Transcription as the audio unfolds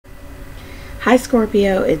Hi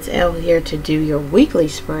Scorpio, it's Elle here to do your weekly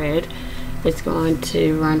spread. It's going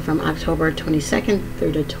to run from October 22nd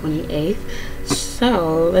through the 28th.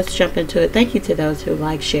 So let's jump into it. Thank you to those who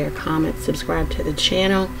like, share, comment, subscribe to the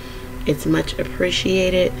channel. It's much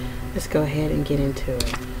appreciated. Let's go ahead and get into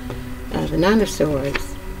it. The Nine of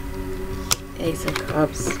Swords, Ace of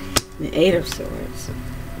Cups, the Eight of Swords,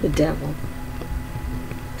 the Devil.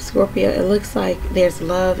 Scorpio, it looks like there's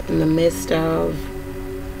love in the midst of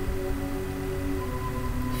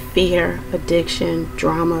fear, addiction,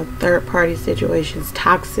 drama, third-party situations,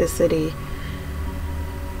 toxicity.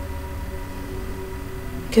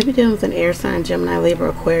 Could be dealing with an air sign, Gemini, Libra,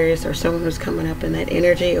 Aquarius, or someone who's coming up in that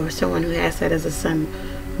energy, or someone who has that as a sun,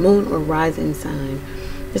 moon, or rising sign.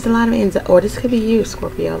 There's a lot of anxiety, or this could be you,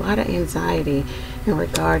 Scorpio, a lot of anxiety in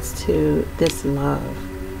regards to this love.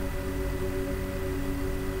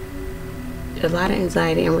 A lot of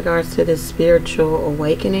anxiety in regards to this spiritual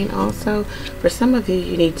awakening also. For some of you,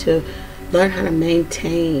 you need to learn how to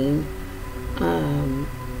maintain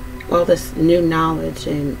all this new knowledge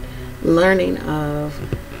and learning of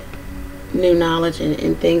new knowledge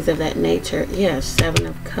and things of that nature. Yes, Seven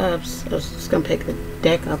of Cups. I was just going to pick the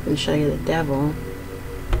deck up and show you the Devil.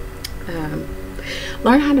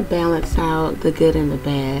 Learn how to balance out the good and the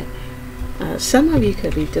bad. Some of you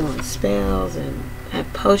could be doing spells and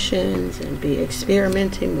have potions and be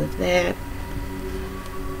experimenting with that.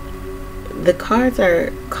 The cards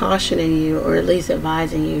are cautioning you, or at least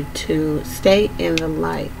advising you, to stay in the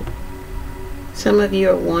light. Some of you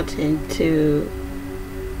are wanting to,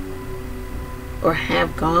 or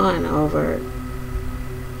have gone over,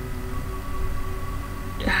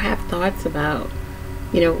 have thoughts about,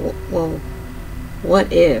 you know, well,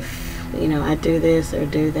 what if, you know, I do this or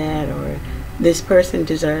do that, or this person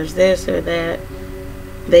deserves this or that.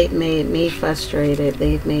 They've made me frustrated.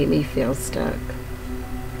 They've made me feel stuck.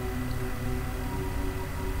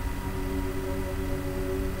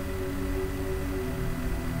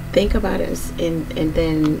 Think about it and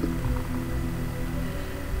then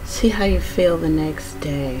see how you feel the next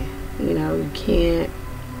day. You know, you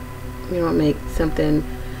don't make something,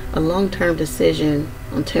 a long-term decision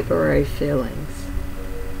on temporary feelings.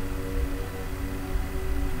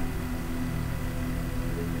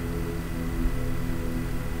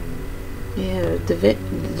 Yeah,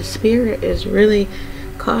 the spirit is really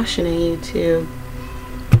cautioning you to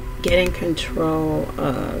get in control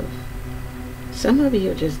of. Some of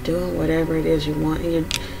you are just doing whatever it is you want. You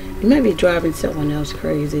might be driving someone else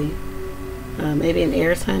crazy. Maybe an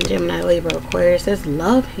air sign, Gemini, Libra, Aquarius. There's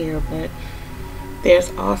love here, but there's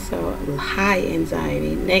also high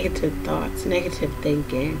anxiety, negative thoughts, negative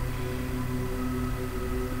thinking.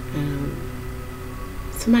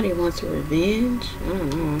 Somebody wants revenge. I don't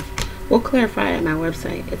know. We'll clarify at my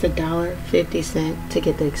website. It's $1.50 to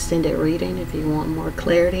get the extended reading if you want more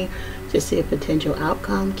clarity to see a potential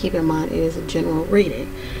outcome. Keep in mind it is a general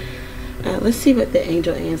reading. Let's see what the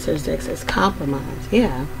angel answers deck says. Compromise.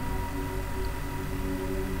 Yeah.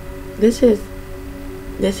 This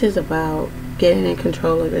is about getting in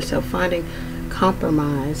control of yourself, finding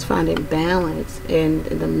compromise, finding balance in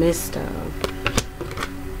the midst of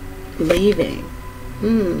leaving.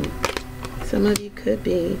 Some of you could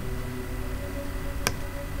be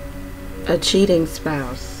a cheating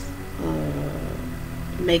spouse.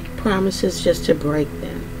 Make promises just to break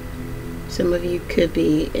them. Some of you could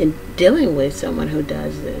be dealing with someone who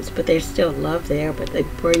does this, but there's still love there, but they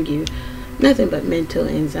bring you nothing but mental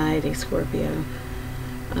anxiety, Scorpio.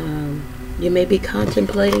 You may be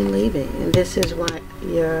contemplating leaving, and this is why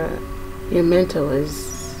your mental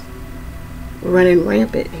is running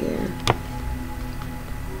rampant here.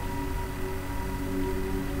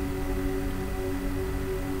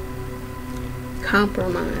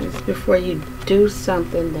 Compromise before you do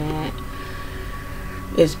something that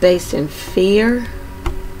is based in fear,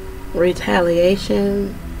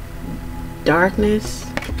 retaliation, darkness.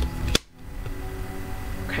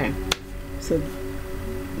 Okay, so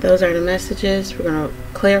those are the messages we're going to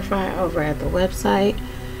clarify over at the website.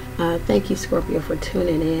 Thank you, Scorpio, for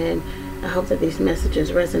tuning in. I hope that these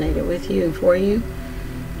messages resonated with you and for you.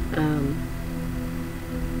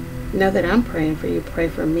 Know that I'm praying for you. Pray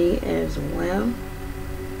for me as well.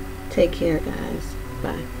 Take care, guys.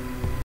 Bye.